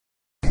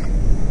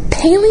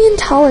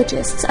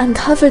Paleontologists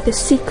uncover the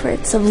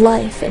secrets of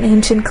life in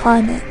ancient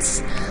climates.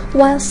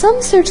 While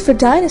some search for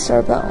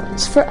dinosaur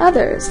bones, for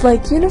others,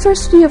 like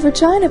University of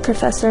Regina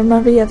Professor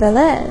Maria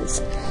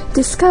Velez,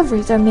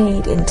 discoveries are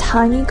made in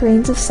tiny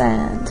grains of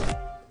sand.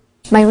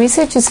 My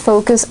research is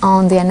focused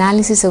on the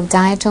analysis of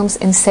diatoms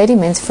and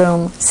sediments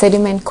from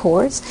sediment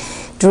cores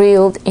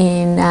drilled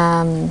in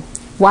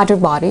water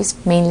bodies,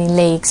 mainly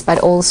lakes, but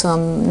also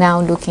I'm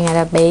now looking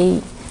at a bay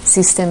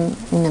system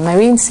in a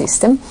marine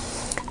system.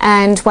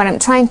 And what I'm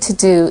trying to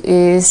do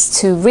is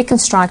to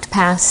reconstruct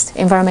past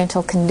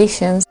environmental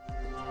conditions.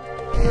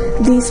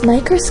 These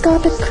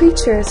microscopic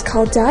creatures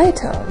called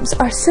diatoms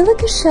are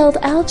silica-shelled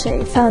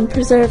algae found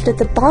preserved at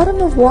the bottom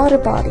of water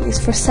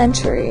bodies for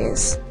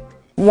centuries.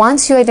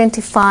 Once you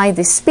identify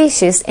the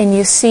species and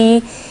you see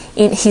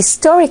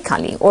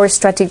historically or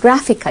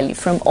stratigraphically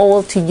from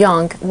old to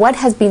young what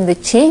has been the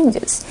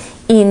changes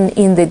in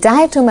the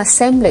diatom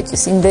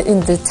assemblages, in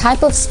the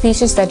type of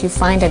species that you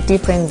find at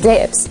different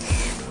depths,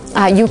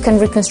 you can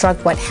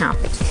reconstruct what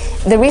happened.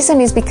 The reason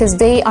is because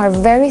they are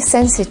very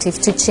sensitive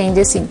to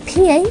changes in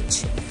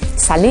pH,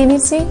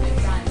 salinity,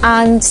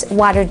 and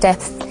water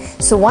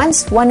depth. So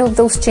once one of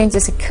those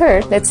changes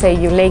occurred, let's say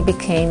your lake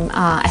became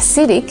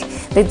acidic,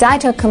 the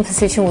diatom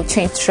composition will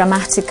change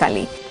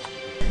dramatically.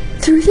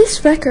 Through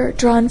this record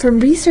drawn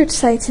from research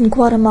sites in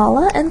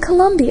Guatemala and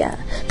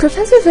Colombia,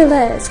 Professor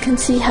Velez can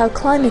see how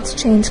climates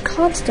change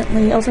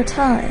constantly over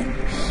time.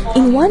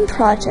 In one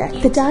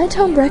project, the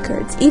diatom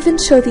records even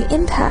show the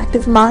impact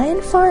of Mayan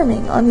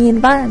farming on the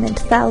environment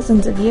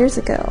thousands of years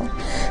ago.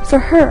 For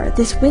her,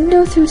 this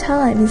window through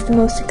time is the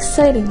most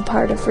exciting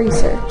part of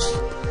research.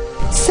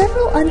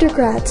 Several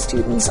undergrad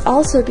students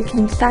also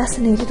became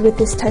fascinated with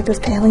this type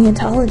of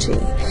paleontology.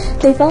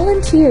 They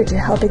volunteered to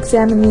help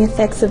examine the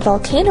effects of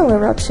volcano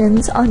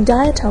eruptions on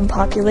diatom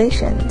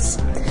populations.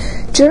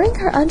 During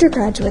her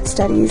undergraduate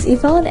studies,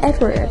 Yvonne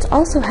Edwards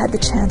also had the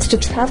chance to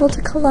travel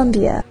to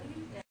Colombia.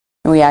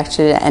 We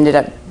actually ended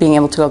up being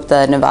able to go up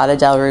the Nevada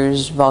del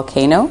Rouge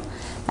volcano,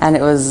 and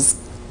it was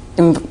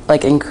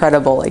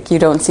incredible. You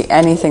don't see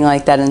anything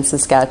like that in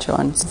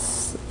Saskatchewan.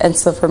 And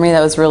so for me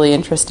that was really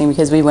interesting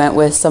because we went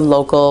with some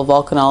local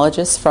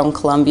volcanologists from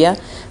Colombia.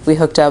 We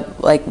hooked up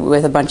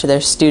with a bunch of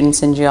their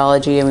students in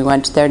geology, and we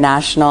went to their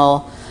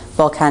National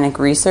Volcanic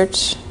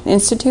Research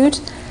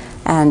Institute,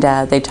 and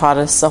they taught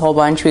us a whole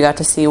bunch. We got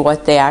to see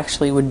what they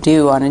actually would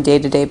do on a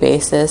day-to-day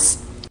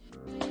basis.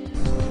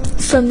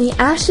 From the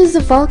ashes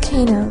of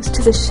volcanoes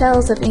to the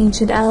shells of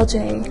ancient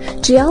algae,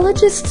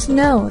 geologists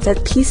know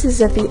that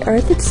pieces of the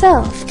earth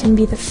itself can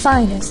be the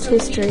finest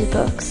history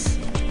books.